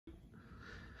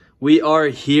We are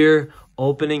here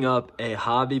opening up a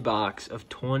hobby box of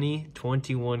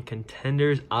 2021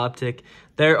 Contenders Optic.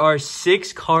 There are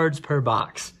 6 cards per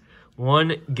box.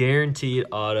 1 guaranteed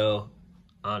auto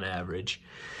on average.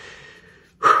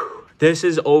 Whew. This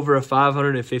is over a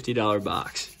 $550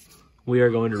 box. We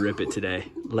are going to rip it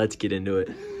today. Let's get into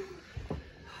it.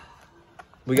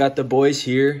 We got the boys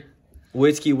here.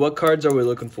 Whiskey, what cards are we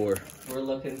looking for? We're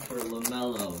looking for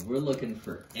LaMelo. We're looking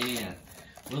for Ant.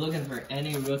 We're looking for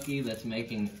any rookie that's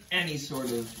making any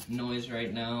sort of noise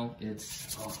right now.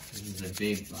 This is a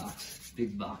big box.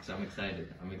 Big box. I'm excited.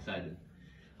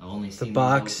 I've only seen the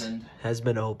box has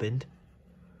been opened.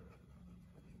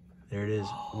 There it is.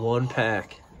 1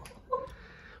 pack.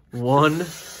 1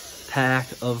 pack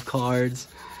of cards.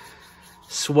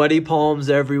 Sweaty palms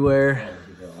everywhere.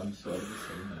 Oh, I'm sweating so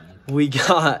bad. We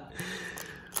got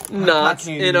knots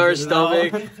in our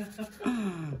stomach.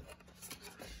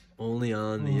 Only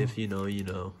on the If You Know, You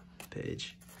Know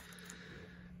page.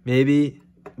 Maybe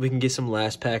we can get some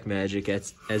last pack magic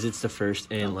as it's the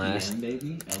first and LPM, last.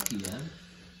 baby. LPM.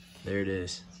 There it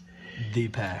is. The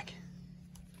pack.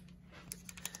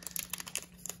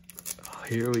 Oh,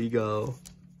 here we go.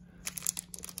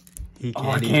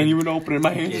 I can't even open it.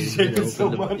 My hands are shaking so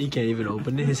much. He can't even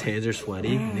open it. His hands are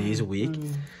sweaty. Knees weak.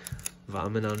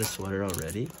 Vomit on his sweater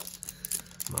already.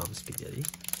 Mom's spaghetti.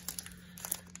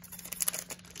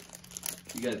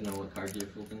 You guys know what cards you're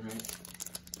flipping, right?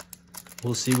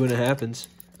 We'll see when it happens.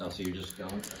 Oh, so you're just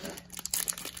going?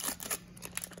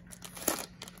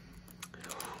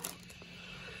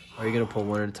 Are you going to pull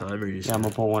one at a time, or are you just I'm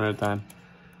going to pull one at a time.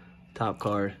 Top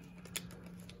card.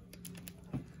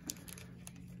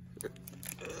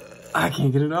 I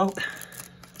can't get it out.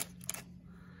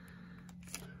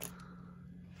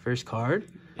 First card.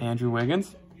 Andrew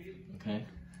Wiggins. Okay.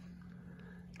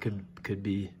 Could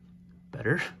be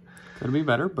better. Could be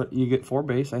better, but you get 4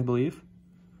 base, I believe.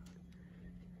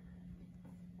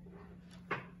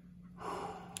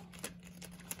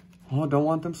 Oh, don't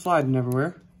want them sliding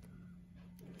everywhere.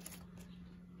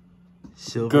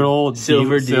 Good old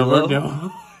Silver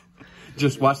D'Lo.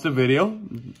 Just watch the video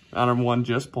on our one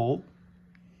just pulled.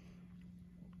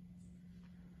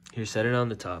 Here, set it on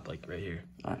the top, like right here.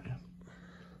 All right.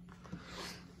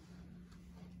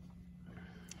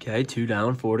 Okay, 2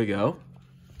 down, 4 to go.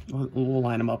 We'll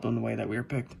line them up in the way that we were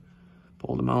picked.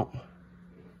 Pulled them out.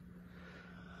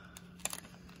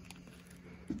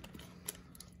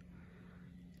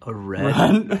 A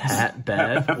red hat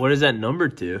bad. What is that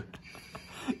numbered to?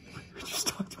 We just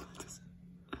talked about this.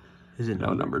 Is it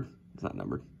no numbered? It's not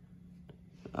numbered.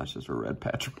 That's just a red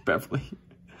Patrick Beverly.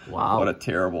 Wow. What a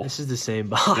terrible. This is the same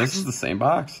box. This is the same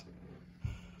box.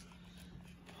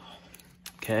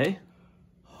 Okay.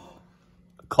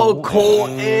 Cole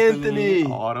Anthony.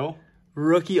 Auto.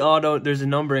 Rookie auto. There's a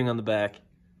numbering on the back.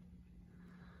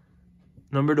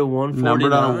 Number to 149.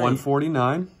 Numbered on a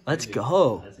 149. Let's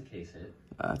go. That's a case hit.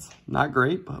 That's not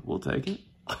great, but we'll take it.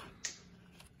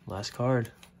 Last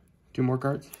card. 2 more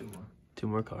cards? 2 more. 2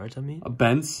 more cards, I mean.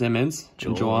 Ben Simmons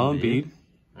and Joel Embiid.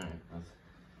 All right.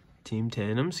 Team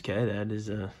tandems. Okay, that is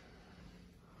here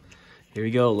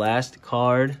we go. Last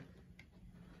card.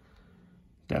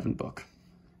 Devin Book.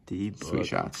 D-Book. Sweet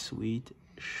shot. Sweet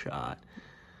shot.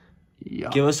 Yeah.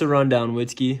 Give us a rundown,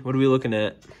 Whiskey. What are we looking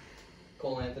at?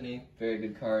 Cole Anthony, very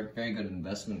good card, very good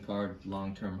investment card,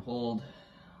 long-term hold.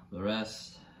 The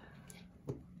rest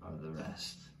are the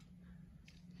rest.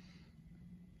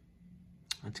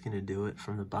 That's going to do it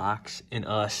from the box and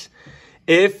us.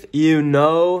 If you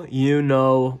know, you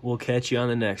know. We'll catch you on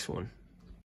the next one.